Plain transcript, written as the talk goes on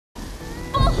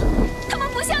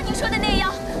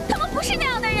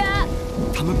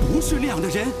不是那样的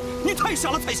人，你太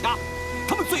傻了，彩霞。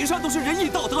他们嘴上都是仁义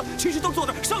道德，其实都做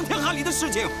着伤天害理的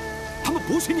事情。他们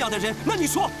不是那样的人，那你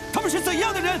说他们是怎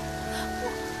样的人？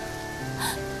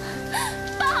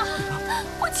爸，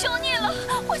我求你了，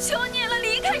我求你了，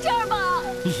离开这儿吧！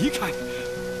离开？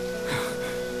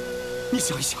你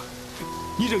想一想，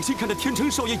你忍心看着天成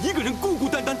少爷一个人孤孤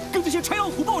单单跟这些豺狼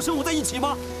虎豹生活在一起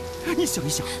吗？你想一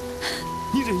想，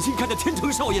你忍心看着天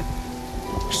成少爷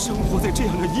生活在这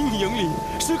样的阴影里，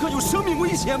时刻有生命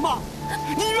危险吗？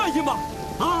你愿意吗？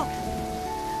啊！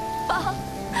爸，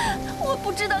我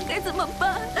不知道该怎么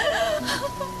办，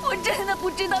我真的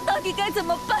不知道到底该怎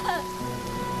么办。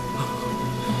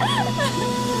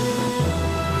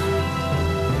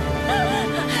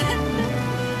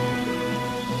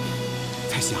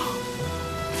彩霞，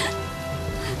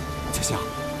彩霞，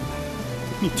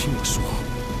你听我说，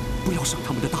不要上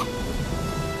他们的当。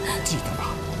记得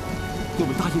吧，我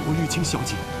们答应过玉清小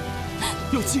姐，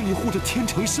要尽力护着天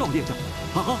成少爷的，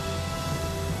啊！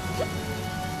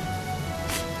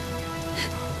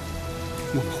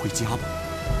我们回家吧，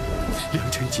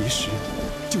良辰吉时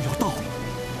就要到了。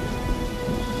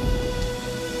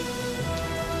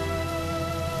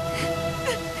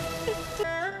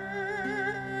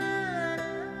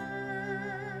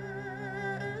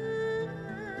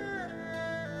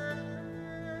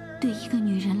对一个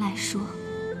女人来说，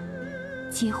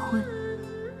结婚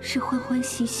是欢欢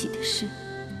喜喜的事，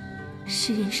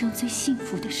是人生最幸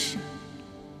福的事。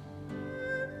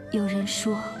有人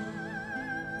说，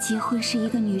结婚是一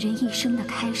个女人一生的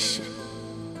开始，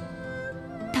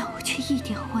但我却一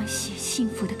点欢喜、幸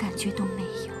福的感觉都没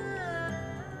有，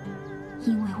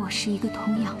因为我是一个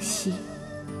童养媳，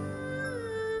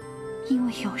因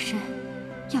为有人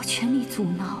要全力阻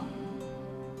挠、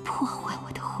破坏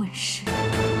我的婚事。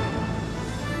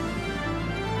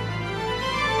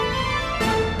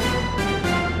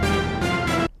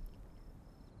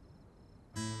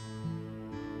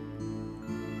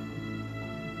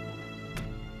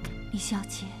李小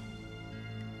姐，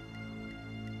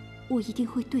我一定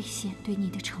会兑现对你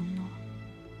的承诺，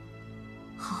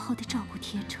好好的照顾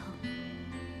天成。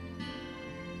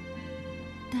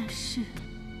但是，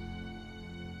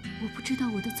我不知道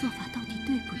我的做法到底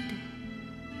对不对，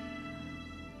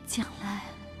将来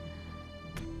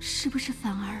是不是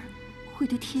反而会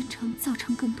对天成造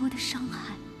成更多的伤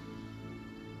害？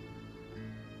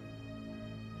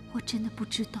我真的不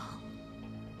知道。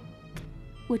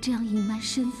我这样隐瞒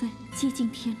身份接近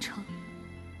天成，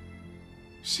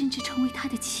甚至成为他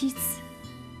的妻子，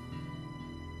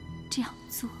这样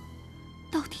做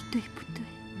到底对不对？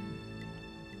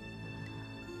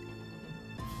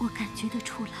我感觉得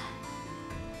出来，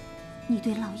你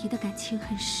对老爷的感情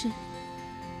很深，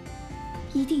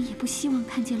一定也不希望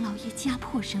看见老爷家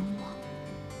破人亡。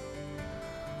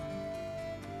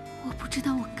我不知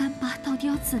道我干爸到底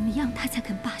要怎么样，他才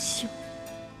肯罢休。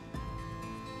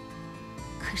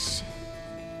可是，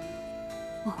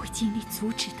我会尽力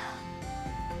阻止他，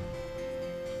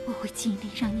我会尽力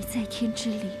让你在天之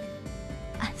灵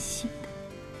安心的。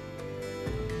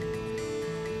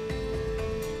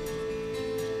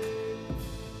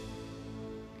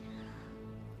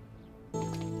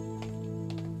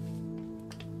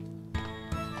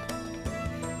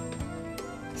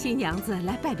新娘子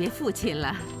来拜别父亲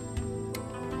了。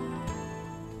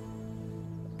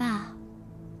爸。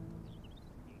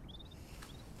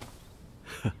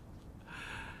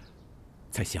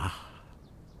彩霞，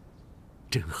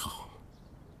真好！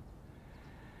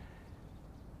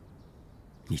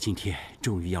你今天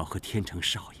终于要和天成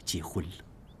少爷结婚了。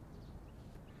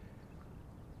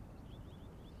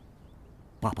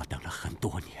爸爸等了很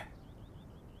多年，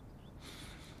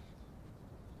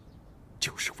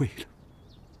就是为了，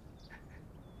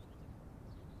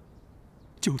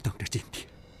就等着今天。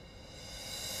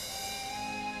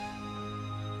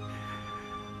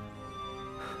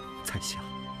彩霞。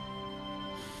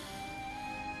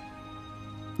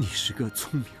你是个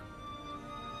聪明、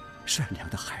善良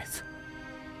的孩子，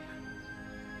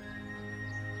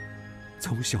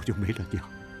从小就没了娘。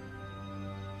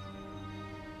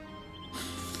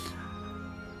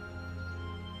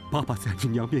爸爸在你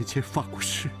娘面前发过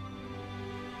誓，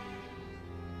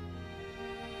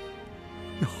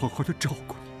要好好的照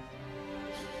顾你，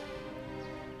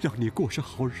让你过上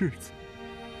好日子。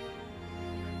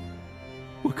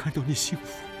我看到你幸福。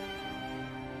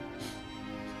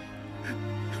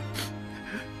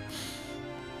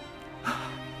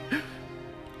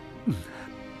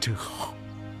真好，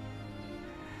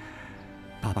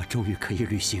爸爸终于可以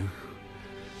履行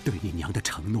对你娘的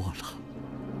承诺了。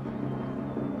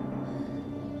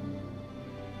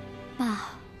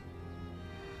爸，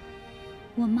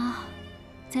我妈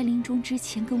在临终之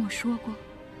前跟我说过，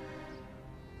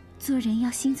做人要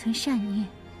心存善念，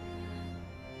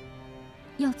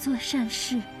要做善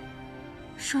事，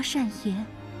说善言。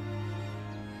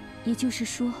也就是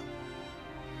说，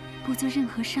不做任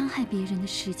何伤害别人的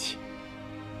事情。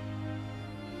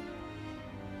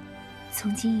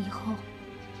从今以后，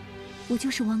我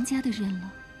就是王家的人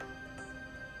了。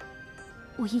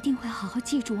我一定会好好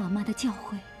记住王妈的教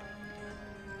诲，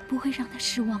不会让她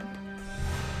失望的。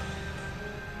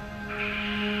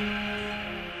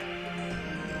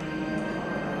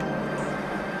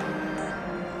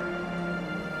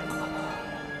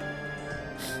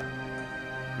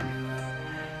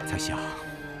在想，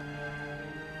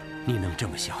你能这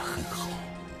么想很好，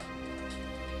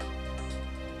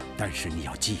但是你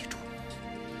要记住，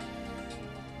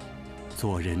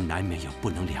做人难免有不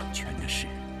能两全的事，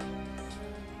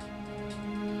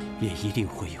也一定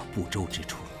会有不周之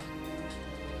处。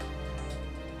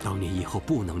当你以后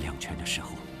不能两全的时候，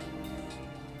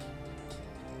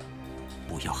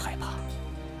不要害怕，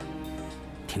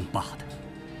听爸的，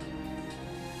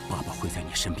爸爸会在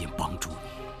你身边帮助你。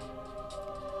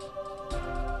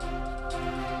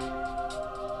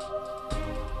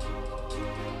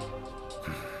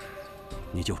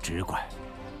你就只管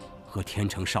和天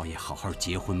成少爷好好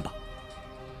结婚吧。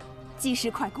忌时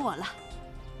快过了，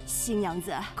新娘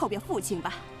子叩别父亲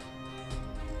吧。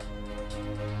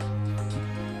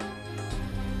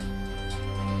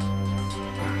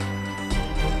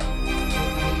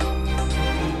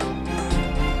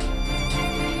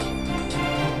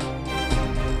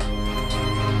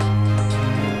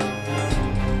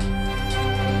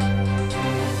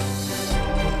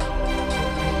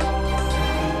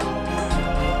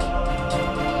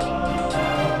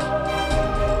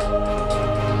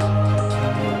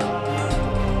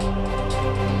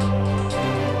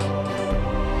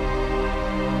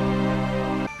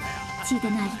记得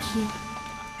那一天，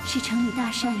是城里大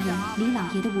善人李老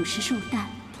爷的50寿诞，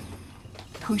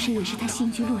同时也是他新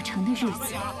居落成的日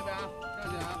子。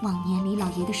往年李老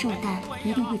爷的寿诞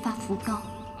一定会发福糕，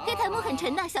这台木很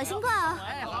沉的，小心挂哦。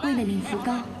为了领福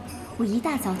糕，我一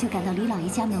大早就赶到李老爷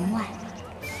家门外。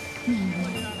那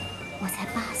年我才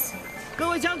8岁。各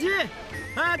位乡亲，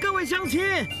各位乡亲，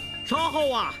稍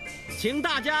后啊，请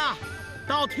大家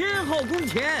到天后宫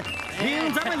前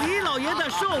领咱们李老爷的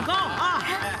寿糕啊！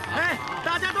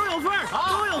大家都有份儿，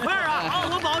都有份儿啊！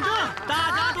我保证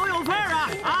大家都有份儿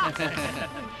啊！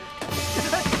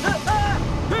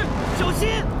小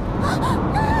心！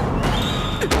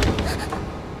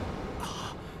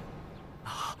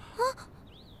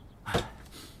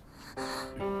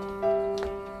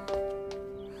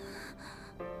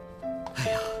哎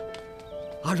呀，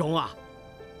阿荣啊，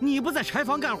你不在柴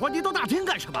房干活，你到大厅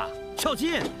干什么？小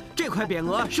心，这块匾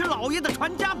额是老爷的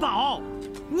传家宝，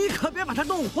你可别把它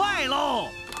弄坏喽。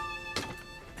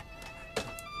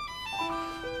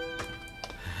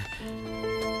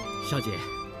小姐，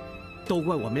都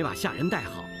怪我没把下人带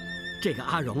好。这个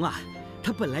阿荣啊，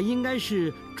他本来应该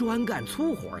是专干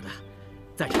粗活的，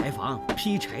在柴房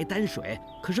劈柴担水，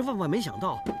可是万万没想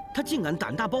到，他竟敢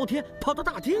胆大包天，跑到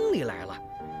大厅里来了。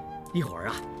一会儿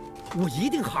啊，我一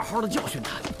定好好的教训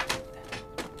他。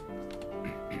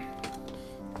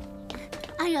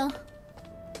阿荣，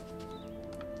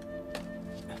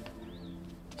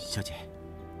小姐，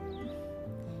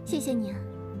谢谢你啊。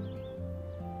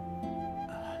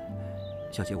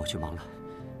小姐，我去忙了。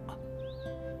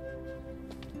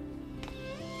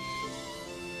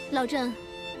老郑，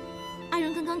阿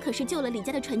荣刚刚可是救了李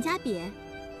家的传家匾，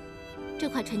这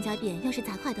块传家匾要是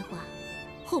砸坏的话，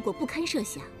后果不堪设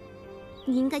想。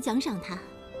你应该奖赏他，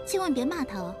千万别骂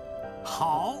他哦。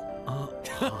好啊，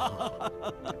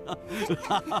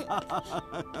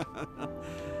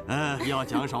要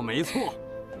奖赏没错，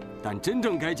但真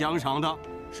正该奖赏的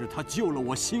是他救了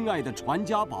我心爱的传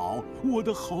家宝，我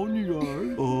的好女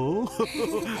儿。哦，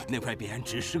那块匾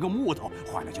只是个木头，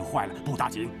坏了就坏了，不打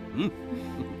紧。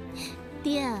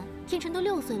爹，天成都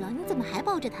6岁了，你怎么还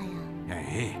抱着他呀？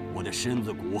哎，我的身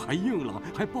子骨还硬朗，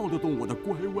还抱得动我的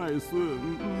乖外孙。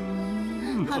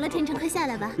好了，天成，快下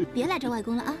来吧，别赖着外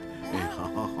公了啊。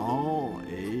好，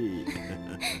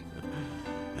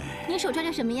你手抓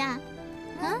着什么呀？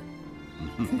啊？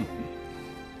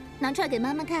拿出来给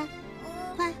妈妈看，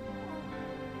快！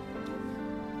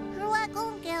是外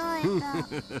公给我的。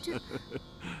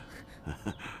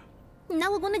你拿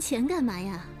外公的钱干嘛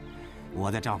呀？我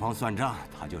在账房算账，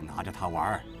他就拿着它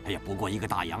玩。哎呀，不过一个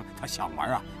大洋，他想玩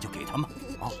啊，就给他嘛。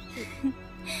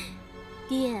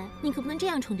爹，你可不能这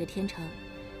样宠着天成。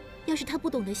要是他不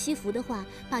懂得惜福的话，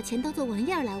把钱当做玩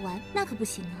意儿来玩，那可不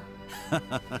行啊。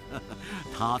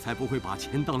他才不会把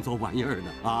钱当做玩意儿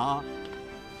呢啊！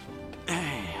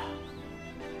哎。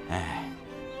哎，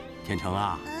天成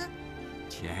啊，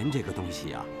钱这个东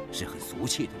西啊是很俗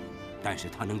气的，但是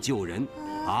它能救人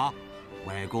啊。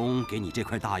外公给你这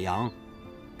块大洋，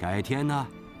改天呢，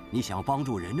你想帮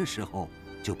助人的时候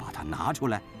就把它拿出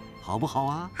来，好不好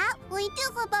啊？好，我一定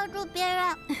会帮助别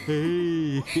人。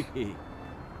嘿嘿。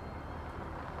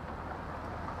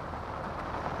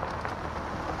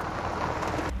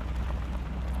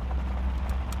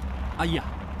阿姨啊，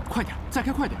快点，再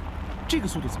开快点，这个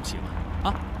速度怎么行啊？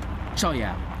啊，少爷，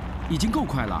已经够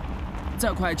快了，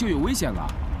再快就有危险了。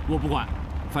我不管，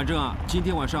反正啊，今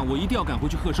天晚上我一定要赶回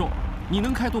去贺寿，你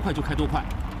能开多快就开多快。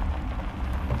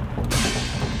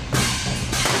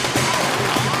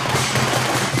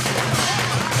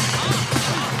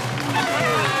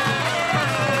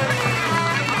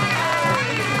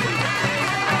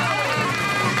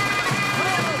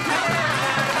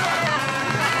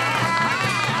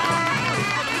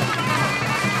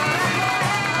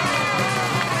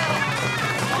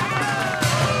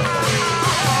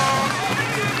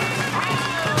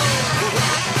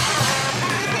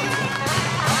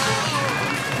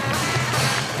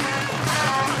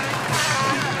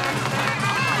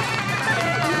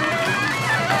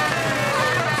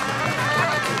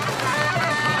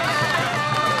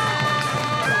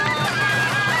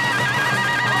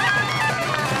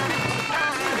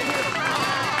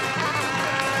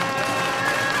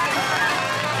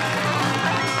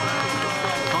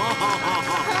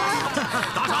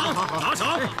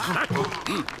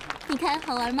你看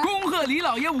好玩吗？恭贺李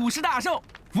老爷50大寿，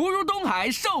福如东海，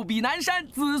寿比南山，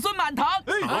子孙满堂。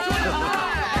多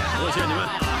谢你们，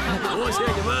多谢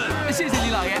你们，谢谢李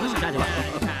老爷。下去吧。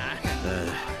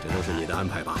这都是你的安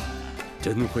排吧？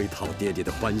真会讨爹爹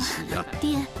的欢喜呀！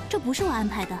爹，这不是我安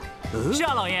排的。是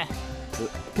啊，老爷，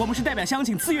我们是代表乡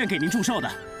亲自愿给您祝寿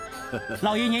的。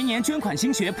老爷年年捐款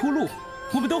兴学铺路，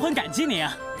我们都很感激您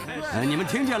啊。你们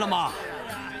听见了吗？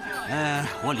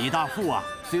我李大富啊，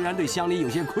虽然对乡里有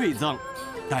些馈赠，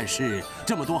但是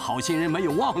这么多好心人没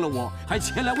有忘了我，还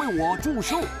前来为我祝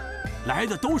寿，来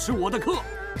的都是我的客，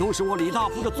都是我李大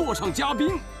富的座上嘉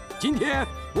宾。今天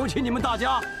我请你们大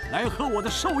家来喝我的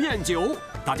寿宴酒，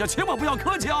大家千万不要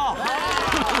客气啊！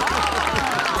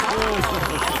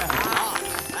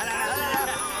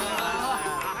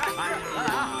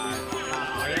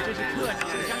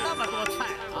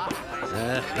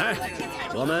来，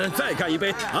我们再干一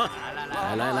杯啊！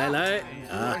来啊！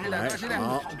来，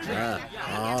好，好，吃，来，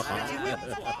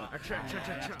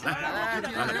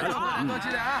多吃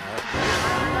点啊！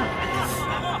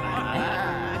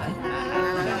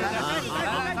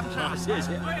谢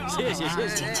谢，啊，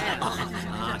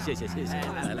谢谢，来，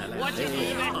我敬你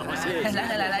一杯，好，谢谢，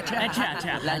来，吃，来，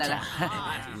干了，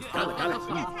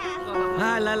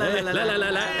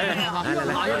来，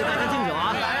老爷给大家敬酒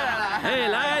啊！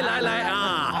来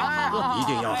啊！一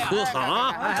定要喝好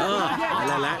啊！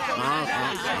来，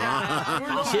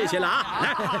好，谢谢了啊！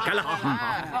来，干了，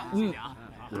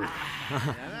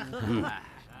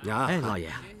哎，老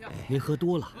爷，您喝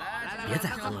多了，别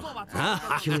再喝了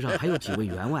啊！厅上还有几位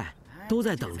员外都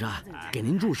在等着给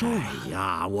您祝寿呢。哎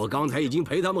呀，我刚才已经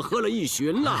陪他们喝了一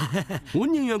巡了，我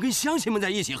宁愿跟乡亲们在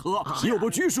一起喝，又不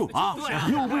拘束啊，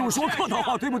又不用说客套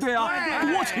话，对不对啊？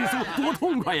多轻松，多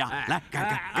痛快呀！来，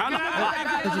干了！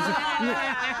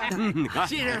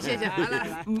谢谢，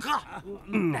喝。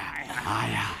哎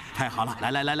呀，太好了！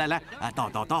来，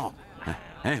倒。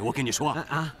哎，我跟你说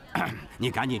啊，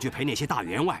你赶紧去陪那些大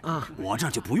员外啊，我这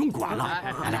就不用管了。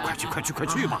来，快去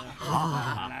吧！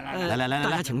好，来，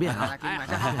大家请便啊！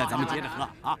咱们接着喝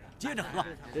啊，接着喝。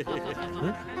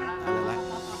来，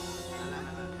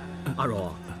阿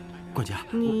荣，管家，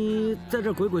你在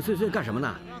这鬼鬼祟祟干什么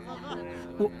呢？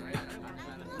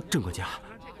郑管家，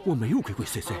我没有鬼鬼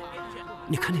祟祟。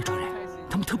你看那桌人，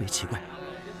他们特别奇怪，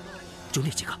就那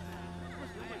几个。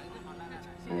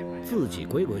自己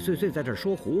鬼鬼祟祟在这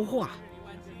说胡话，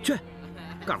去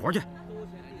干活去！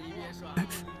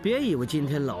别以为今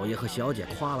天老爷和小姐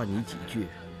夸了你几句，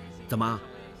怎么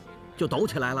就抖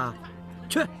起来了？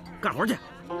去干活去！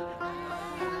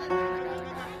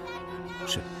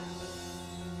是。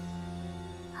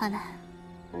好了，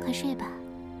快睡吧。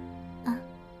啊！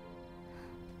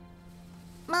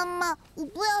妈妈，我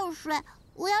不要睡，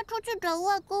我要出去找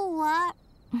外公玩。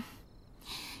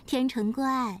天成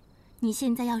乖。你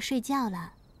现在要睡觉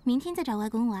了，明天再找外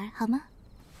公玩，好吗？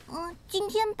今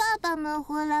天爸爸没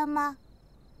回来吗？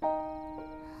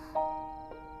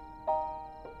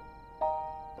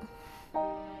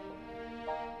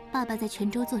爸爸在泉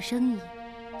州做生意，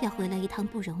要回来一趟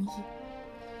不容易。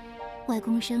外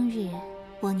公生日，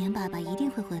往年爸爸一定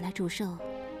会回来祝寿。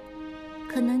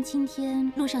可能今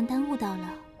天路上耽误到了，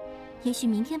也许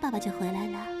明天爸爸就回来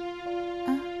了。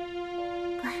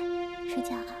睡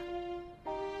觉啊。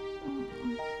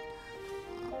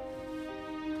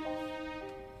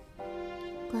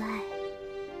乖。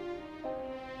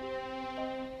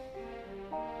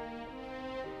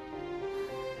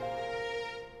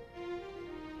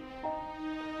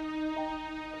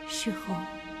世红，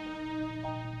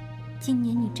今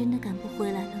年你真的赶不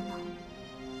回来了吗？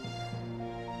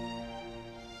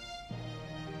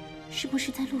是不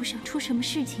是在路上出什么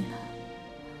事情了？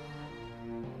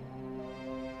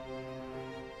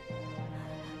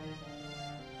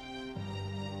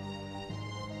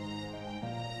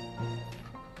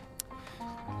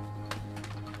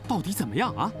到底怎么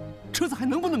样啊？车子还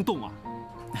能不能动啊？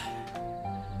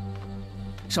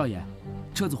少爷，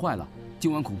车子坏了，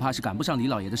今晚恐怕是赶不上李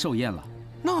老爷的寿宴了。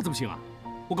那怎么行啊？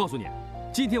我告诉你，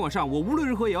今天晚上我无论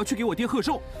如何也要去给我爹贺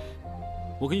寿。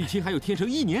我跟玉清还有天成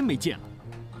1年没见了，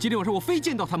今天晚上我非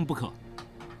见到他们不可。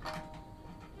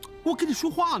我跟你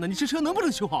说话呢，你这车能不能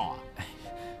修好啊？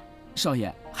少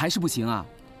爷，还是不行啊。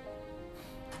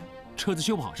车子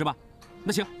修不好是吧？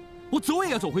那行，我走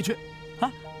也要走回去。啊？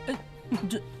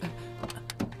这……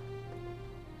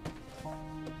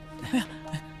哎呀，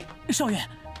少爷，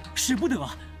使不得，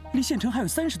离县城还有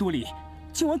30多里，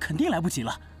今晚肯定来不及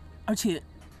了。而且，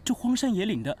这荒山野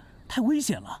岭的，太危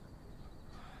险了。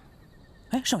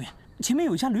哎，少爷，前面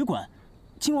有一家旅馆，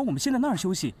今晚我们先在那儿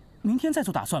休息，明天再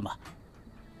做打算吧。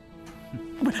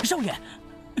不是，少爷，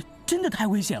真的太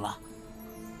危险了。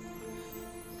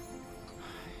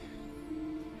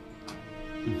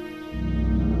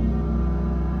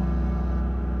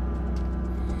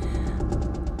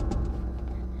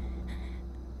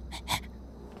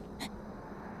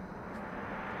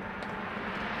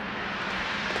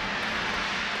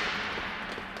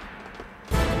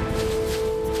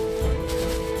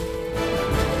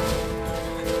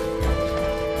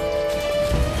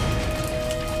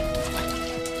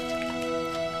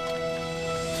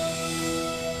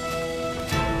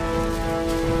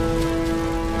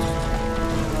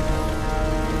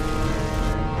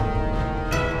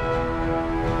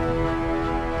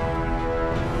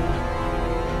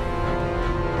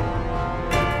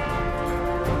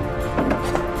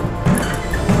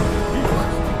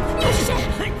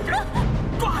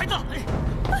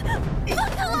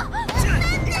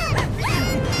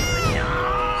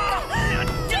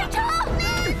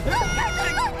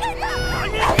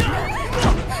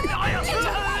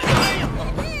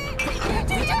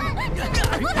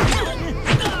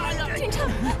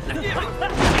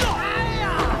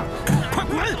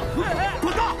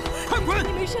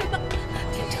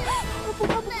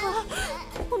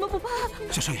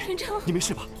你没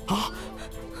事吧？啊，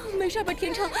没事吧，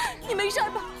天成？你没事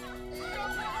吧？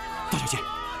大小姐，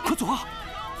快走啊！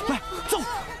来，走，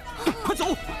快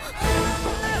走！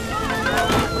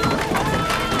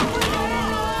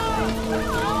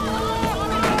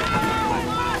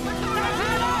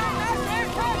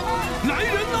来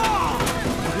人呐！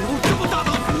哦，这么大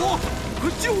的火，快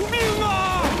救命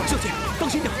啊！小姐，当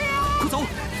心点，快走，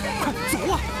快走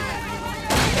啊！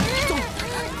走，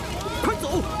快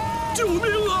走！救命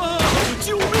啊！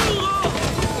救命啊！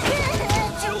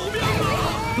救命啊！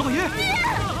老爷，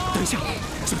等一下，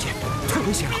小姐，太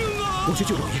危险了，我去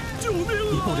救老爷。救命啊！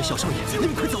你抱着小少爷，你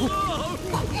们快走！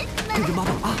啊，跟着妈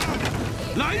妈啊！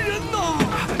来人呐！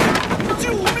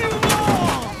救命啊！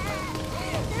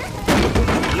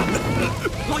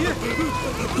老爷，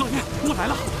老爷，我来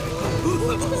了！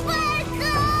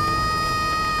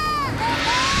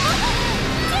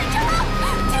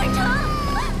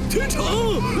天成，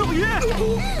老爷！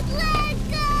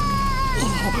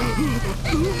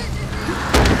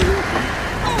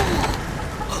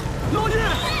老爷，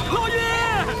老爷，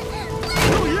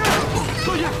老爷，老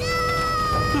爷，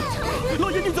老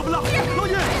爷，你怎么了？老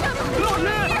爷，老爷，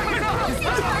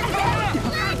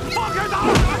放开他！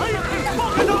哎呀，放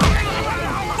开他！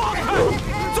放开！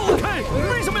走开！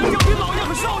为什么要叫你老爷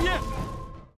和少爷？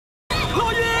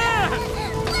老爷，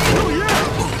老爷，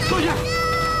老爷。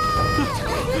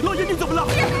老爷，你怎么了？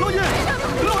老爷，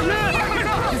老爷，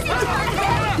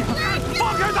放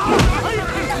开他！哎呀，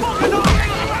放开他！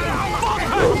放开！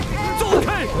走开！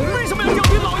为什么要叫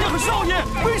你老爷和少爷？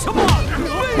为什么？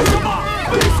为什么？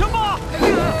为什么？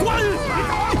滚！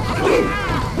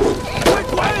快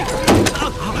滚！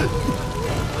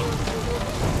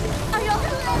阿荣，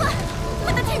快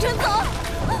带天成走！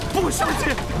不，小姐，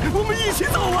我们一起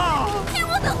走啊！听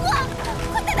我的话，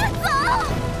快带他走！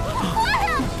快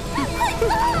呀！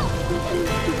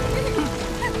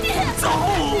走！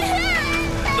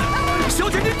小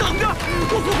姐，你等着，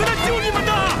我会回来救你们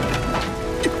的！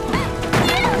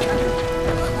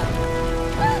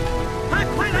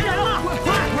快来人了！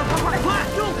快！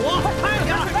救火！快点！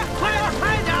快点！快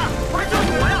点！快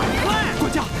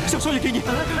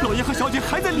小姐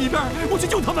还在里边，我去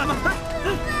救他们。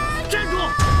站住！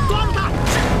抓住他！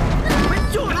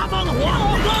就是他放的火！抓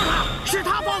住他！是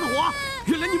他放的火！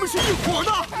原来你们是一伙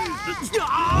的！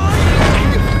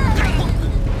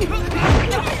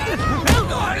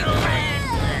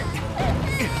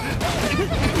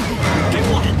给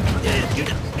我！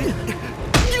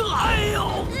哎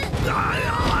呦！哎呀！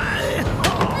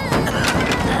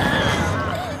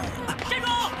站住！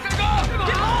站住！站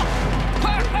住！快！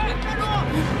站住！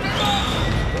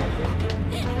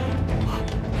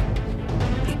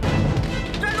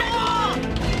站住！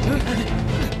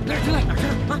哪儿去了？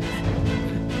啊！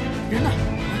人呢？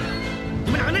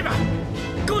你们两个那边，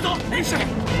跟我走！哎，是。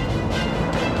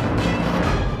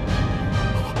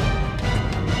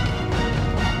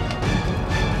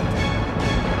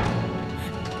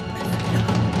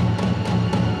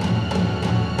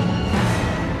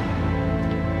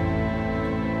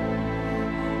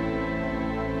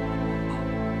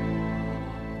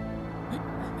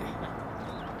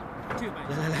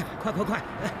来，快！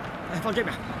哎，放这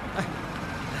边，哎，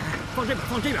放这边，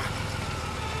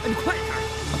哎，你快点！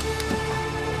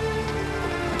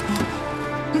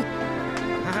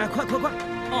哎，快！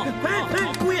哎，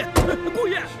姑爷！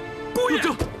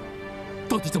这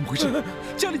到底怎么回事？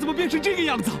家里怎么变成这个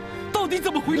样子？到底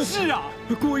怎么回事啊？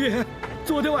姑爷，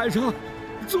昨天晚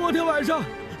上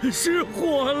失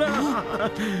火了，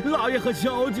老爷和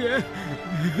小姐。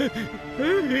哎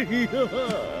呀！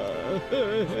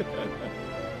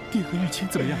爹和玉清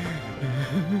怎么样？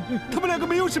他们两个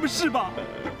没有什么事吧？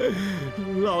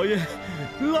老爷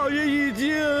已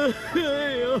经……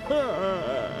哎呦！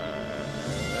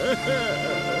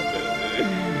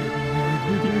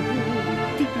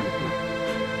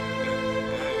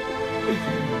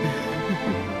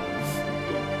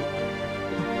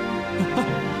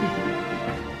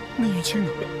那玉清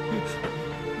呢？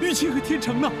玉清和天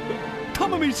成呢？他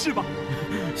们没事吧？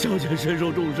小姐身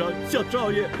受重伤，小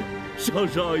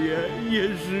少爷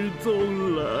也失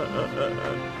踪了。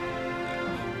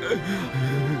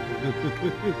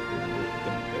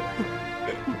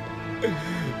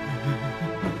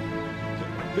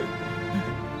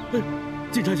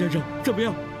警察先生，怎么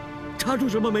样？查出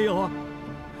什么没有啊？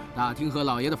大厅和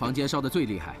老爷的房间烧得最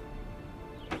厉害，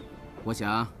我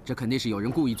想这肯定是有人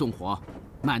故意纵火，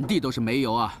满地都是煤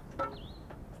油啊！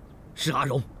是阿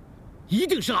荣，一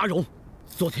定是阿荣。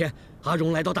昨天阿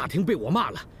荣来到大厅被我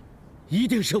骂了，一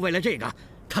定是为了这个，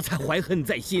他才怀恨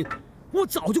在心。我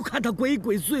早就看他鬼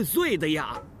鬼祟祟的呀。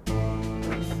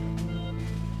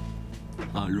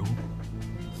阿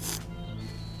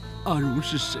荣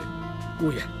是谁？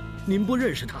姑爷，您不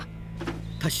认识他。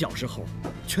他小时候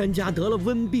全家得了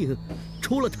瘟病，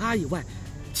除了他以外，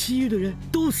其余的人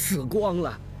都死光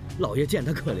了。老爷见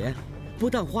他可怜，不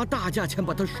但花大价钱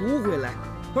把他赎回来，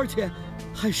而且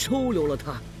还收留了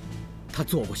他。他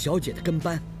做过小姐的跟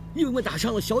班，因为打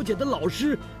伤了小姐的老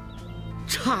师，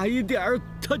差一点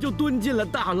他就蹲进了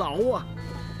大牢啊！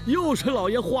又是老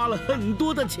爷花了很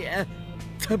多的钱，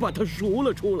才把他赎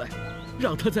了出来，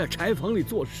让他在柴房里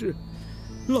做事。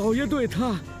老爷对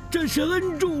他真是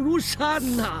恩重如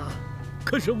山呐！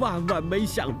可是万万没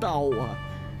想到啊，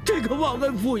这个忘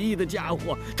恩负义的家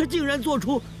伙，他竟然做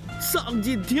出丧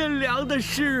尽天良的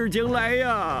事情来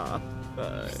呀！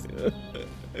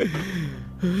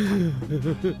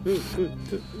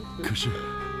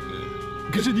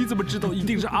可是你怎么知道一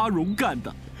定是阿荣干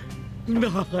的？那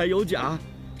还有假？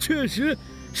确实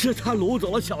是他掳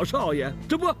走了小少爷，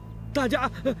这不，大家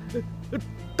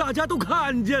都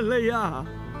看见了呀！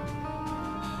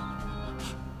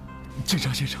警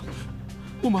察先生，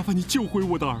我麻烦你救回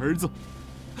我的儿子，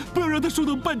不要让他受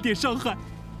到半点伤害，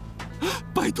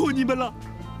拜托你们了。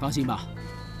放心吧，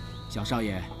小少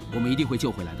爷，我们一定会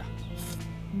救回来的。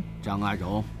张阿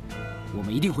荣，我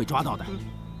们一定会抓到的。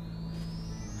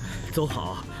走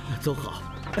好，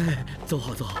哎，走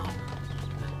好。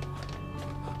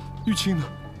玉清呢？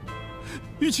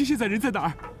玉清现在人在哪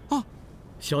儿？啊，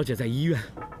小姐在医院，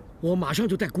我马上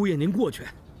就带姑爷您过去。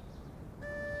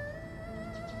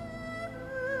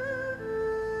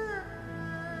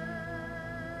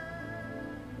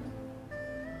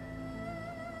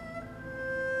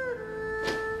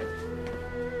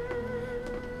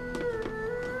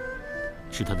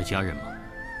是他的家人吗？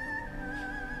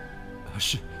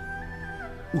是，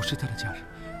我是他的家人。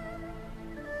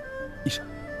医生，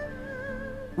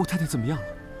我太太怎么样了？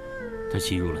她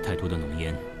吸入了太多的浓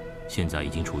烟，现在已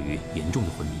经处于严重的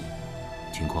昏迷，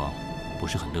情况不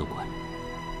是很乐观。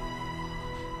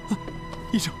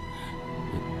医生，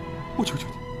我求求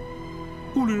你，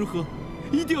无论如何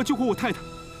一定要救活我太太，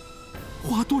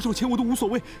花多少钱我都无所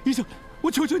谓。医生，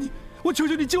我求求你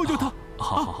救救她！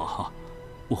好，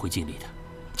我会尽力的。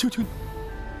求求你。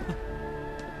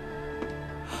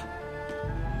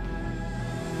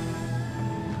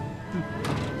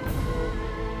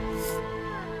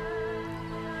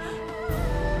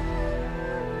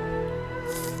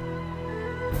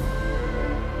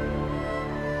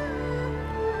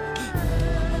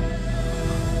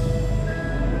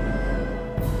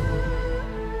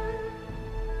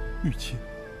 雨晴，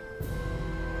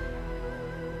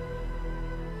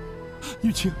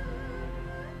雨晴，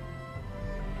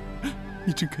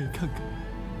你睁开眼看看，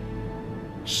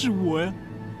是我呀，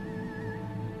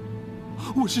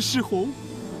我是世宏，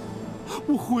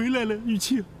我回来了，雨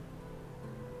晴，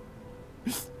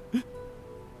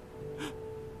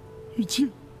雨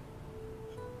晴，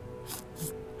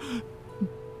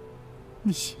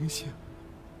你醒醒，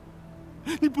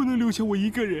你不能留下我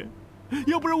一个人。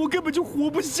 要不然我根本就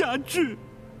活不下去。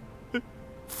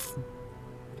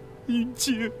云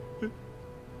清，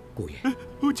姑爷，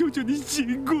我求求你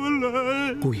醒过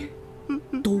来。姑爷，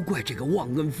都怪这个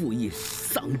忘恩负义、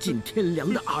丧尽天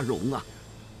良的阿荣啊！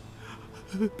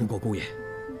不过姑爷，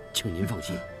请您放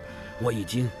心，我已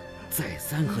经再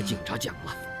三和警察讲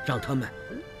了，让他们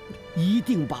一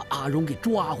定把阿荣给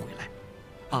抓回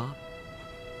来。啊！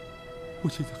我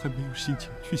现在还没有心情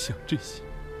去想这些。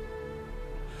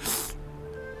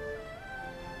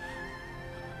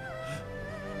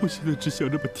 我现在只想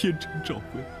着把天成找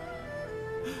回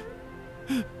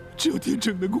来，只要天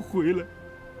成能够回来，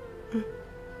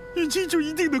雨清就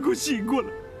一定能够醒过来，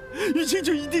雨清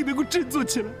就一定能够振作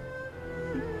起来，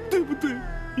对不对，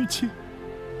雨清？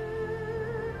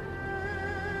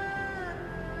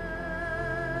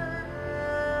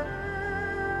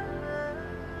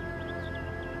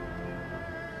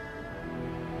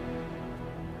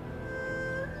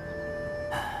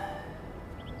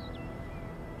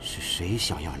谁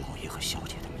想要老爷和小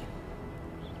姐的命，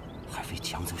还非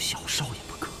抢走小少爷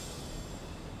不可。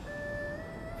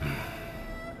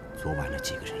昨晚那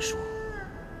几个人说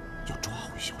要抓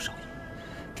回小少爷，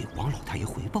给王老太爷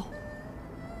回报。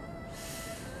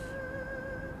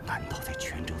难道在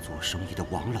泉州做生意的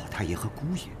王老太爷和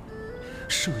姑爷，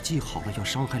设计好了要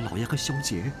伤害老爷和小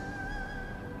姐？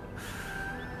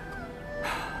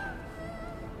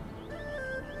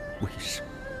为什么？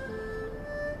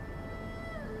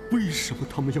 为什么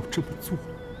他们要这么做？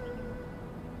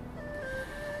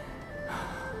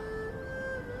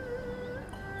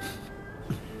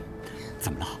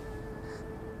怎么了？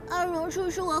阿荣叔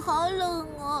叔，我好冷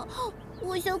哦，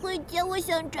我想回家，我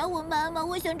想找我妈妈，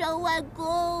我想找我外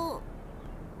公。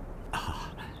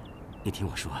啊，你听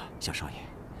我说，小少爷，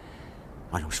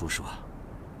阿荣叔叔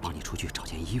帮你出去找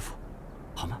件衣服，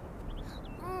好吗？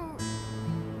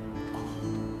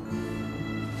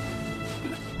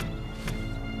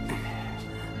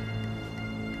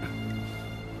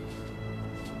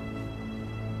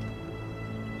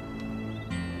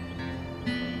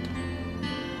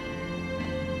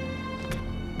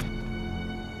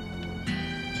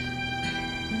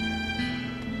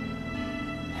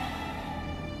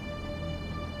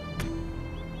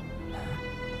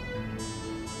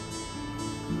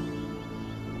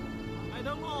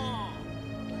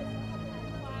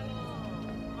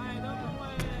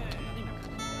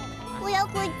我要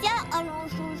回家，阿荣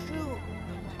叔叔。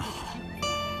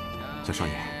小少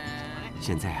爷，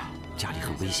现在啊，家里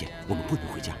很危险，我们不能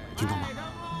回家，听到吗？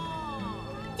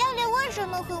家里为什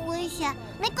么很危险？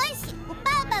没关系，我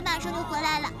爸爸马上就回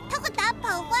来了，他会打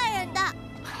跑坏人的。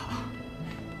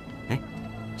哎，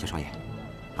小少爷，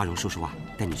阿荣叔叔啊，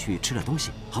带你去吃点东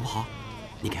西，好不好？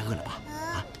你该饿了吧？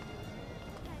啊？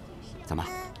怎么？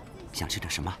想吃点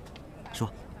什么？说。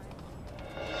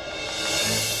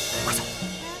快走！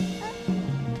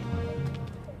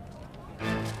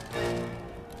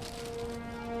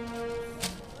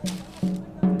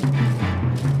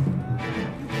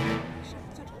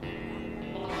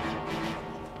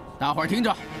大伙儿听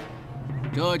着，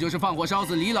这就是放火烧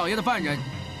死李老爷的犯人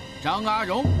张阿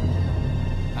荣，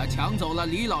他抢走了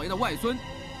李老爷的外孙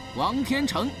王天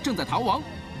成，正在逃亡。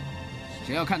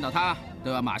谁要看到他，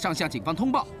都要马上向警方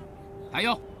通报。还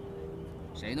有，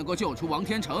谁能够救出王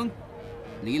天成，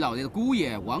李老爷的姑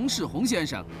爷王世宏先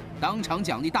生当场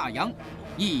奖励大洋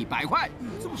100块。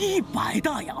100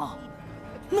大洋，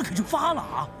那可就发了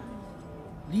啊！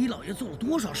李老爷做了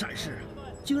多少善事，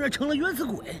竟然成了冤死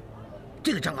鬼！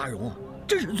这个张阿荣啊，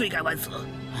真是罪该万死。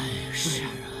哎，是啊，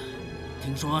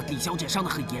听说李小姐伤得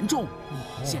很严重，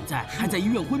现在还在医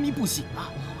院昏迷不醒啊！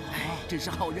哎，真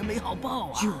是好人没好报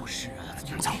啊！就是啊，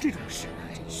怎么遭这种事啊？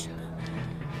真是。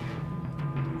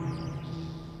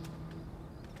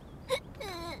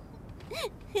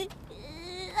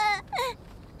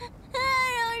阿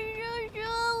荣叔叔，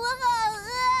我好饿，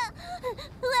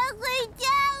我要回家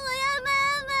了。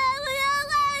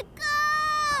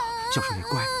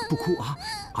不哭啊！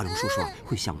阿荣叔叔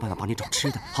会想办法帮你找吃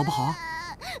的，好不好啊？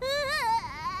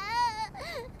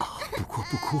不哭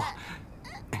不哭啊！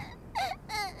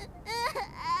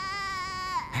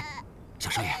哎，小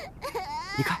少爷，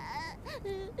你看，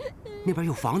那边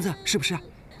有房子，是不是？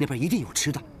那边一定有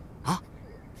吃的啊！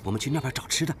我们去那边找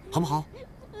吃的，好不好？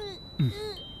嗯。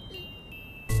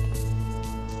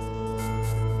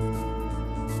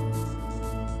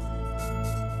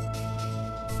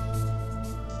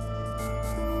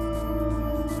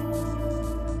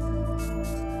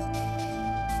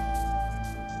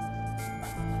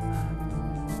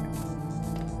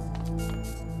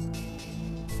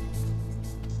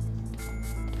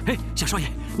 哎，小少爷，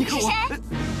你看我。是谁？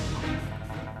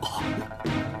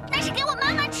那是给我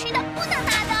妈妈吃的，不能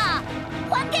拿的，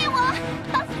还给我！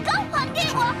把福糕还给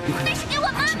我！那是给我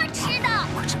妈妈吃的，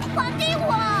还给我！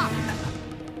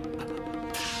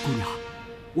姑娘，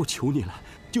我求你了，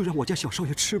就让我家小少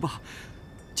爷吃吧，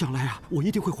将来啊，我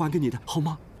一定会还给你的，好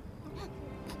吗？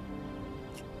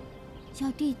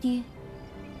小弟弟，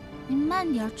你慢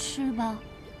点吃吧，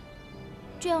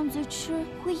这样子吃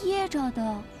会噎着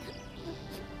的。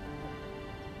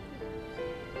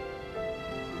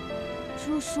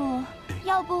 叔叔，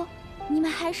要不你们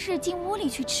还是进屋里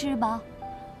去吃吧，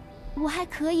我还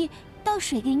可以倒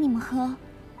水给你们喝。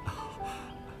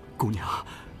姑娘，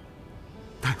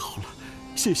太好了，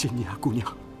谢谢你啊，姑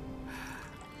娘。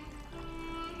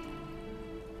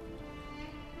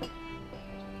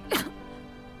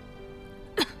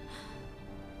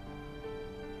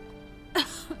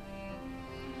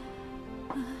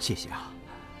谢谢啊，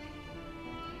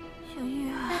小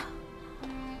玉啊，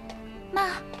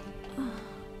妈。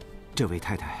 这位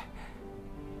太太，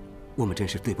我们真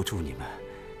是对不住你们。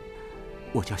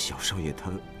我家小少爷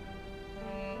他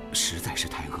实在是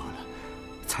太饿了，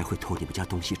才会偷你们家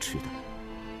东西吃的。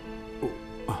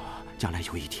将来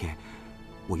有一天，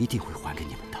我一定会还给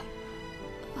你们的。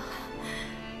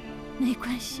没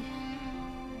关系，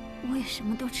我也什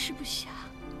么都吃不下，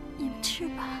你们吃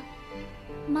吧。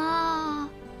妈，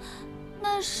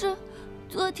那是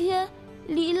昨天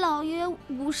李老爷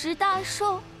50大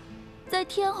寿。 在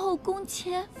天后宫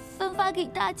前分发给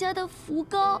大家的福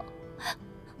糕，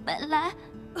本来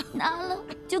拿了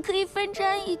就可以分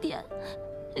沾一点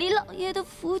李老爷的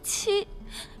福气，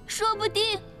说不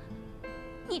定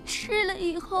你吃了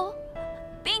以后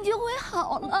病就会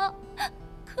好了。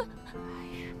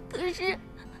可是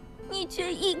你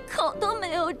却一口都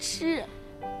没有吃，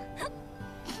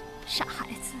傻孩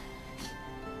子，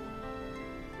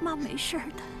妈没事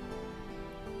的，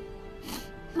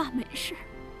妈没事。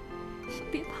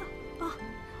 别怕啊！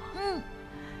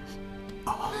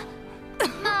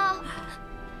妈，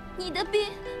你的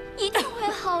病一定会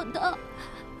好的。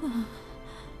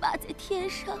爸在天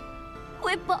上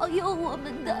会保佑我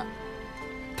们的。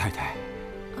太太，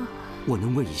我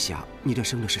能问一下，你这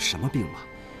生的是什么病吗？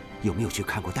有没有去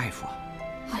看过大夫啊？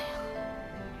哎呀，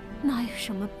哪有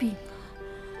什么病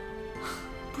啊？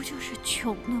不就是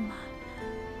穷了吗？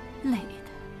累的，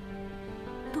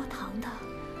多躺躺，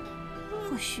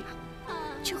或许。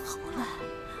 就好了。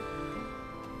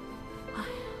哎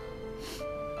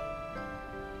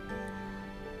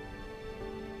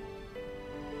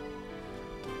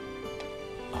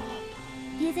呀，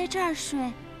别在这儿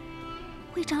睡，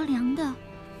会着凉的。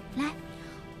来，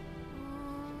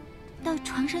到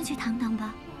床上去躺躺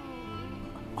吧。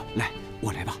来，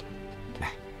我来吧。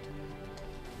来，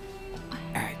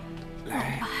哎，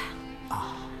来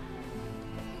啊！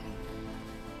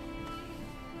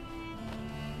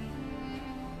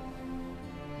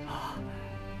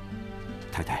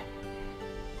 太太，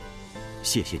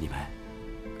谢谢你们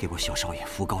给我小少爷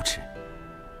福糕吃。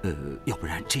要不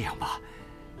然这样吧，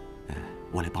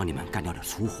我来帮你们干掉点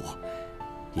粗活，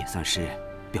也算是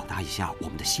表达一下我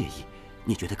们的谢意。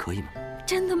你觉得可以吗？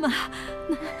真的吗？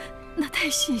那太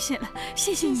谢谢了，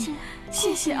谢谢你，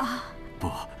谢谢啊！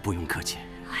不用客气。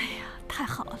哎呀，太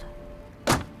好了。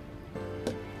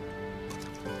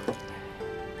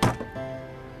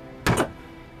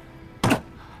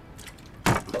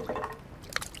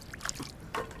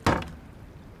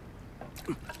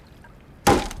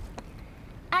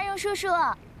 叔叔，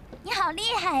你好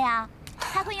厉害呀！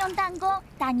还会用弹弓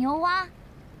打牛蛙。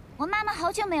我妈妈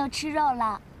好久没有吃肉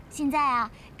了，现在啊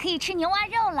可以吃牛蛙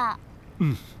肉了。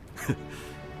嗯。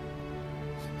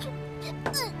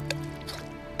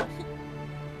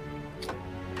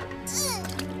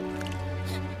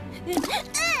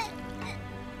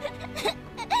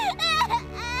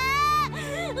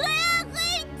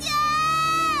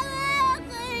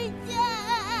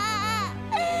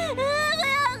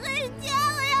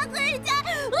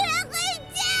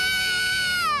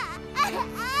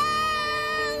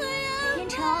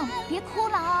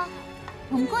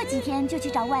我们过几天就去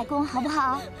找外公，好不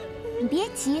好？你别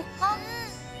急啊。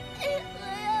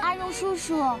阿荣叔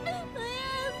叔，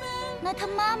那他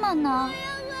妈妈呢？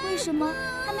为什么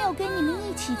他没有跟你们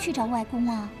一起去找外公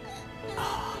啊？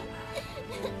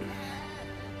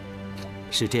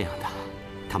是这样的，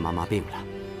他妈妈病了，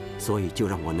所以就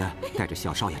让我呢带着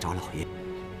小少爷找老爷。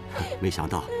没想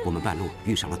到我们半路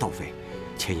遇上了盗匪，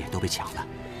钱也都被抢了，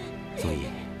所以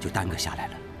就耽搁下来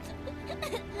了。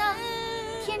那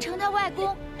天成他外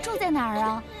公住在哪儿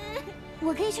啊？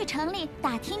我可以去城里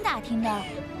打听打听的。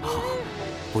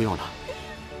不用了，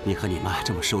你和你妈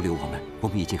这么收留我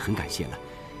们已经很感谢了。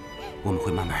我们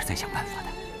会慢慢再想办法的。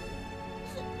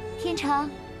天成，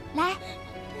来，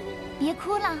别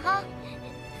哭了哈。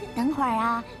等会儿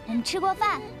啊，我们吃过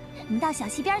饭，我们到小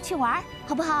溪边去玩，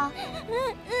好不好？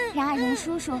让阿荣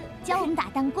叔叔教我们打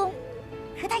弹弓，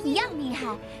和他一样厉害，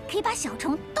可以把小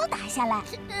虫都打下来。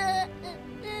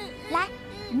来，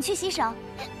我们去洗手。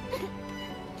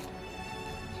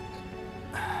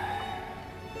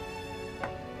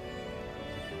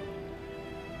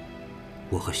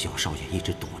我和小少爷一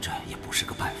直躲着也不是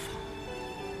个办法。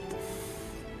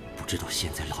不知道现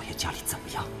在老爷家里怎么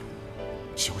样，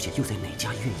小姐又在哪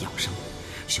家医院养伤，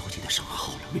小姐的伤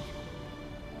好了没有？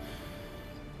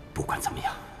不管怎么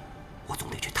样，我总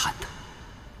得去探探。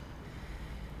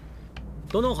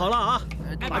都弄好了啊，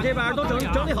把这边都整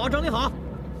理好，整理好。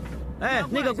哎，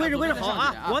那个归置好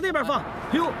啊，往那边放。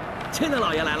哟，亲的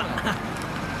老爷来了。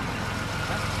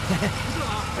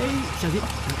哎，小心。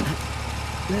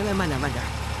来，慢点。哎，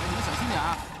你们小心点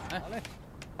啊！哎，好嘞。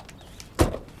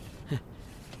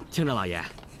清正老爷，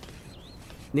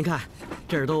您看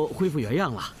这儿都恢复原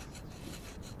样了，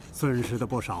损失的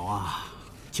不少啊。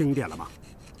清点了吗？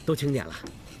都清点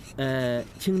了，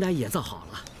清单也造好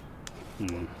了。小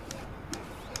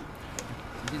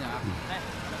心点啊！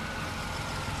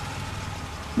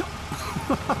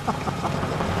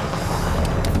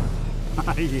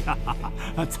哎呀，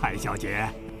蔡小姐。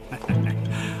哎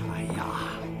呀，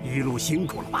一路辛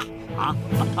苦了吧？啊，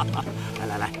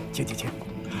来，请。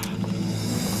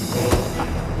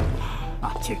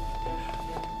啊，请。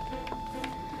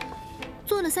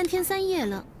坐了3天3夜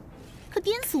了，可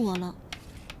颠死我了！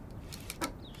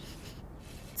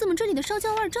怎么这里的烧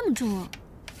焦味这么重啊？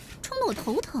冲得我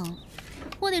头疼。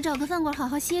我得找个饭馆好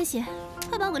好歇歇，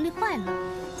快把我累坏了。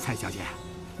蔡小姐，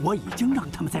我已经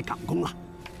让他们在赶工了。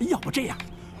要不这样，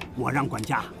我让管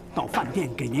家到饭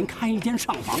店给您开一间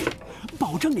上房，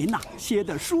保证您呐歇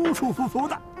得舒舒服服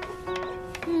的。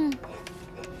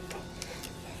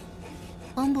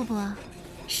王伯伯，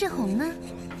世红呢？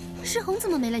世红怎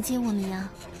么没来接我们呀？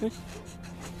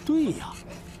对呀，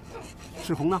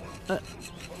世红呢？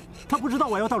他不知道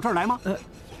我要到这儿来吗？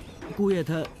姑爷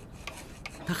他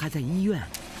还在医院。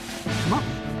什么？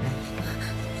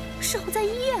世红在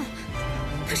医院？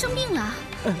他生病了？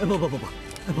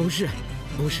不是。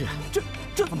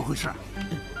这怎么回事？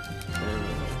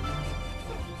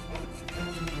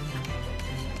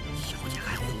小姐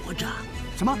还活着？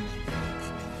什么？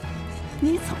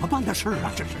你怎么办的事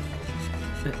啊？这是。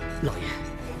老爷，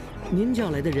您叫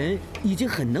来的人已经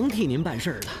很能替您办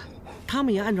事了，他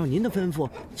们也按照您的吩咐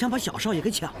想把小少爷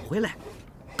给抢回来，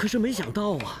可是没想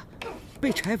到啊，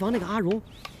被柴房那个阿荣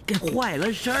给坏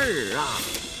了事儿啊！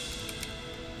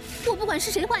我不管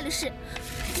是谁坏了事，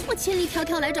我千里迢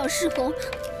迢来找世红，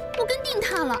我跟定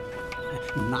他了。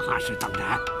那是当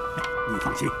然，你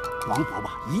放心，王伯伯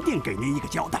一定给您一个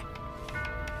交代。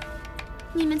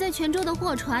你们在泉州的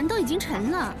货船都已经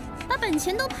沉了，把本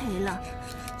钱都赔了。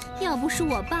要不是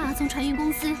我爸从船运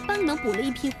公司帮你们补了一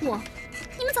批货，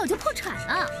你们早就破产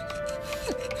了。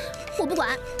哼，我不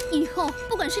管，以后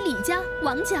不管是李家、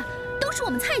王家，都是我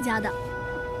们蔡家的。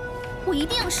我一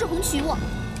定要世红娶我，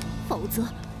否则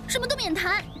什么都免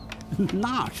谈。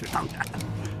那是当然，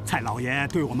蔡老爷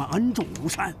对我们恩重如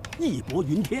山，义薄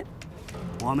云天。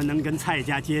我们能跟蔡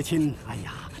家结亲，哎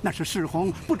呀，那是世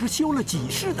红不知修了几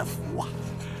世的福啊。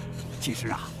其实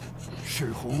啊，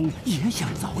世红也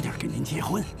想早点跟您结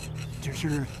婚，只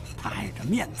是他碍着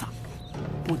面子，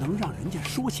不能让人家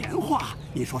说闲话，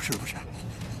你说是不是？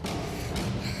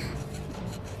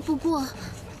不过，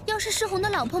要是世红的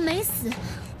老婆没死，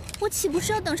我岂不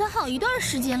是要等上好一段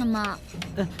时间了吗？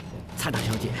蔡大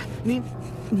小姐，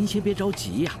您先别着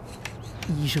急呀，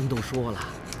医生都说了，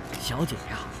小姐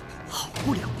呀好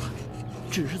不了了，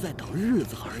只是在等日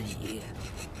子而已。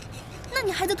那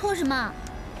你还在拖什么？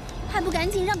还不赶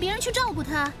紧让别人去照顾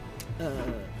她？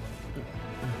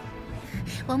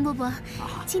王伯伯，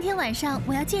今天晚上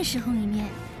我要见世红一面。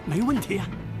没问题呀。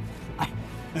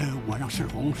我让世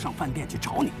红上饭店去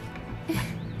找你。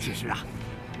其实啊，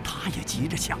他也急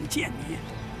着想见你，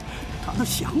他都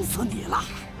想死你了。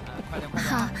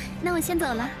好，那我先走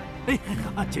了。哎，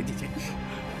请。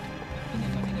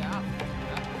小心点啊！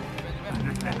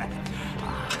来，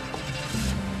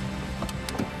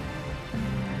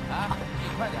啊，你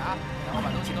快点啊！等我把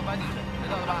东西都搬进去，知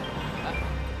道了吧？来，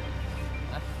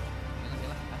行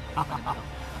了。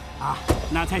啊，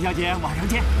那蔡小姐晚上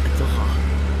见。走好。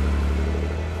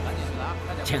搬进去了啊！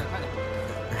快点。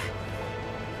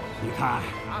你看，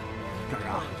这儿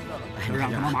啊，就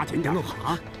让他们马紧点弄好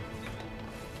啊。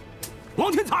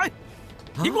王天才，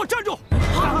你给我站住！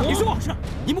你说，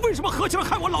你们为什么合起来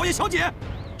害我老爷小姐？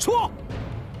说，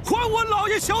还我老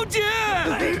爷小姐！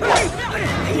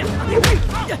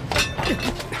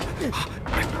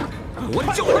我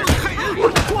就是害人，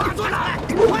抓住他！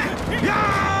快呀！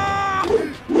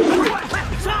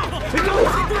上！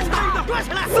抓起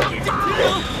来！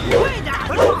快点！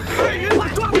害人！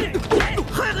抓！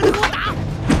害人！给我打！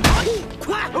快！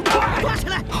抓起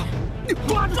来！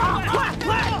抓住他！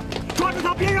快！抓住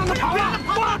他！别让他跑了！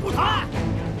抓住他！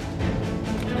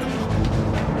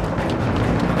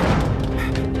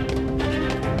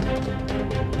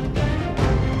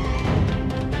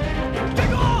站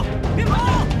住！别跑！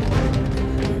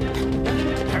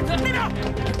那边，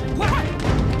快！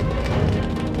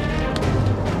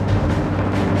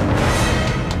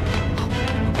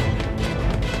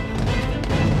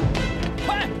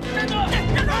站住！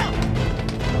站住！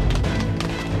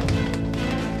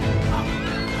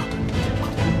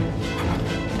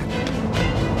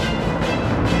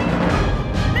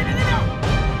那边，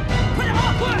快点啊！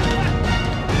快！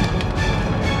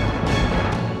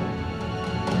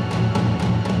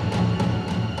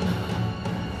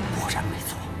果然没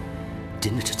错，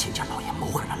真的是亲家老爷谋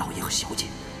害了老爷和小姐，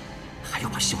还要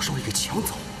把小少爷给抢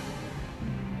走。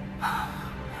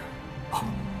哦，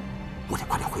我得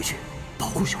快点回去保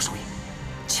护小少爷，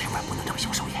千万不能让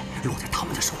小少爷落在他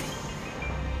们的手里。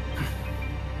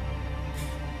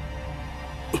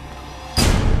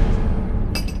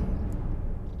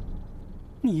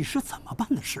你是怎么办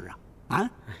的事啊？啊？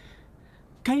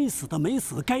该死的没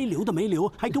死，该留的没留，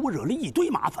还给我惹了一堆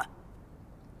麻烦。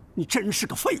你真是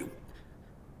个废物！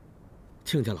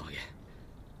亲家老爷，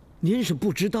您是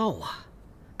不知道啊，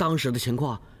当时的情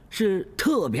况是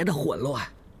特别的混乱，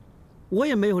我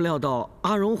也没有料到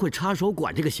阿荣会插手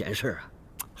管这个闲事啊。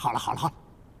好了，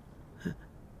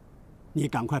你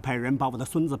赶快派人把我的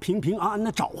孙子平平安安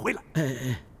的找回来。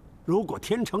如果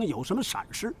天成有什么闪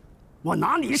失，我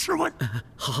拿你试问。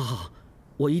好，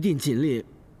我一定尽力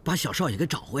把小少爷给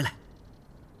找回来。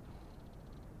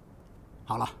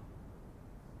好了，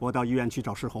我到医院去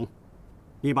找世红，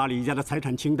你把李家的财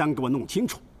产清单给我弄清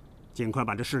楚，尽快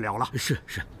把这事了了。是。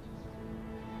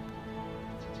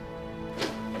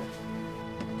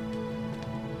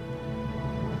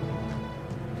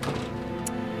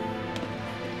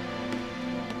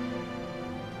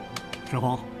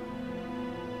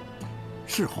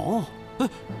世红，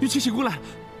玉清醒过来了，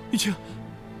玉清，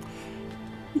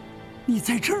你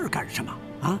在这儿干什么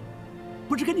啊？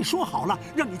不是跟你说好了，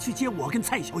让你去接我跟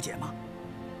蔡小姐吗？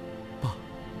爸，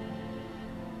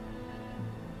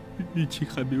玉清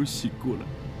还没有醒过来，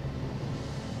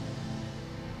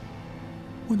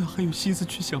我哪还有心思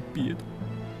去想别的？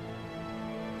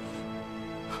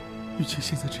玉清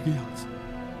现在这个样子，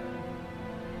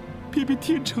偏偏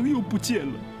天成又不见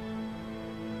了。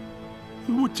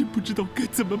我真不知道该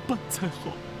怎么办才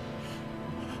好。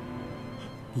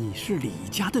你是李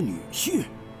家的女婿，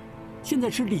现在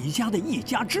是李家的一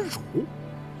家之主，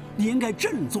你应该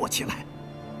振作起来，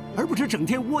而不是整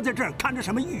天窝在这儿看着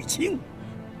什么玉清。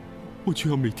我就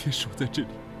要每天守在这里，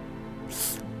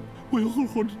我要好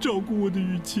好的照顾我的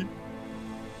玉清。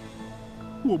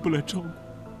我不来照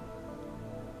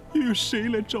顾，又有谁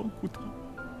来照顾她？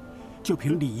就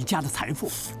凭李家的财富，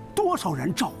多少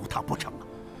人照顾她不成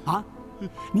啊？啊！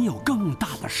你有更大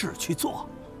的事去做，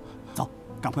走，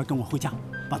赶快跟我回家，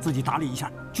把自己打理一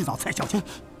下，去找蔡小姐。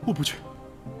我不去，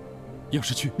要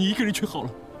是去，你一个人去好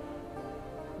了。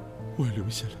我要留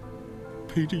下来，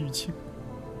陪着玉清，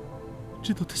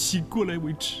直到她醒过来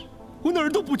为止。我哪儿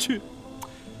都不去。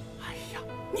哎呀，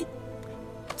你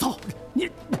走，你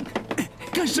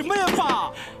干什么呀，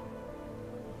爸？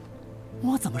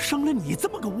我怎么生了你这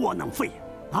么个窝囊废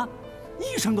呀？啊，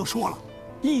医生都说了，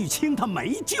玉清她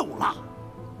没救了。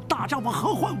大丈夫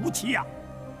何患无妻呀！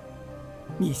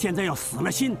你现在要死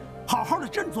了心，好好的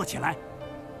振作起来，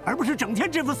而不是整天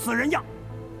这副死人样。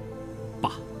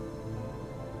爸，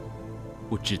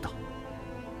我知道，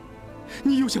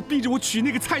你又想逼着我娶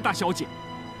那个蔡大小姐，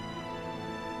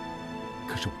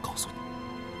可是我告诉你，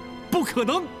不可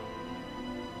能。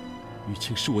玉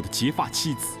清是我的结发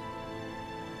妻子，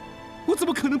我怎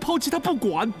么可能抛弃她不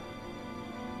管？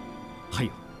还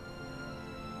有，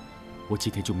我今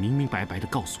天就明明白白的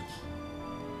告诉你，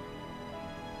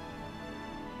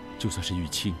就算是玉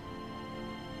清，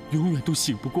永远都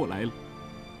醒不过来了，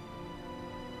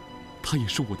她也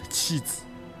是我的妻子，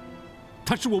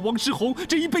她是我王世宏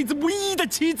这一辈子唯一的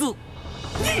妻子。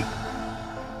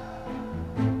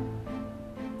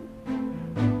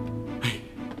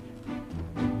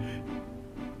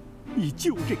你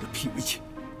就这个脾气，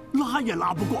拉也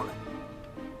拉不过来，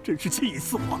真是气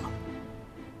死我了。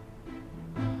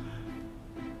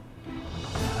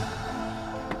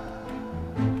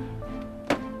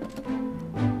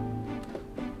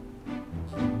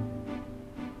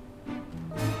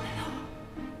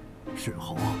世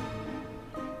宏，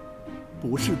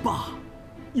不是爸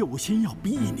有心要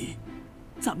逼你，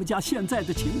咱们家现在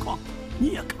的情况你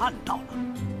也看到了。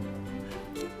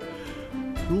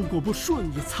如果不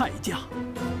顺着蔡家，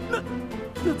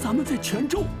那咱们在泉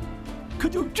州可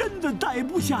就真的待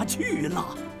不下去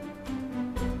了。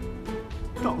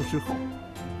到时候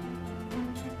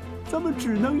咱们只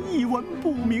能一文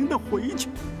不名的回去，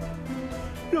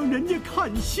让人家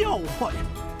看笑话呀。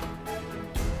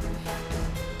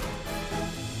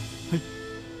哎，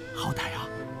好歹啊，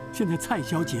现在蔡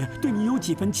小姐对你有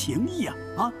几分情谊啊！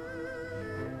啊，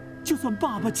就算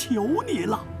爸爸求你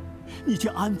了，你去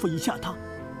安抚一下她。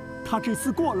他这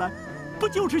次过来，不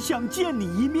就是想见你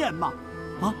一面吗？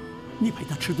啊，你陪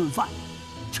他吃顿饭，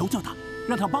求求他，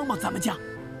让他帮帮咱们家，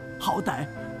好歹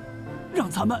让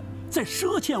咱们再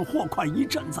赊欠货款一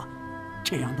阵子，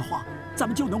这样的话，咱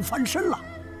们就能翻身了。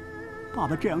爸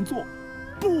爸这样做，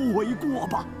不为过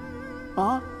吧？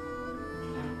啊，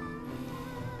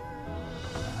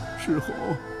世宏，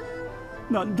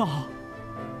难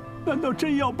道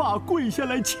真要爸跪下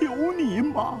来求你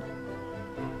吗？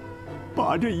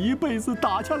把这一辈子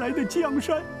打下来的江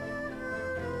山，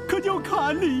可就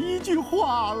看你一句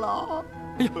话了。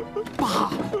哎呀，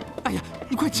爸！哎呀，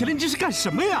你快起来！你这是干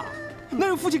什么呀？哪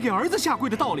有父亲给儿子下跪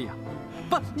的道理啊？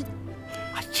爸，你，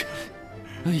哎这，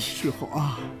哎，世宏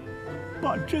啊，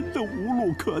爸真的无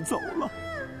路可走了，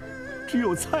只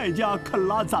有蔡家肯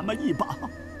拉咱们一把，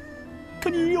可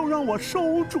你又让我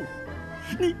收住，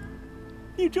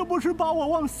你这不是把我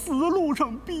往死路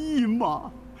上逼吗？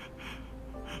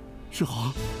世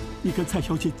宏，你跟蔡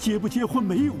小姐结不结婚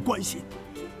没有关系，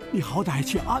你好歹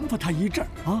去安抚她一阵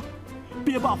啊，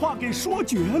别把话给说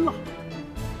绝了，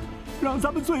让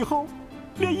咱们最后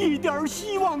连一点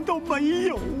希望都没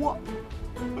有啊！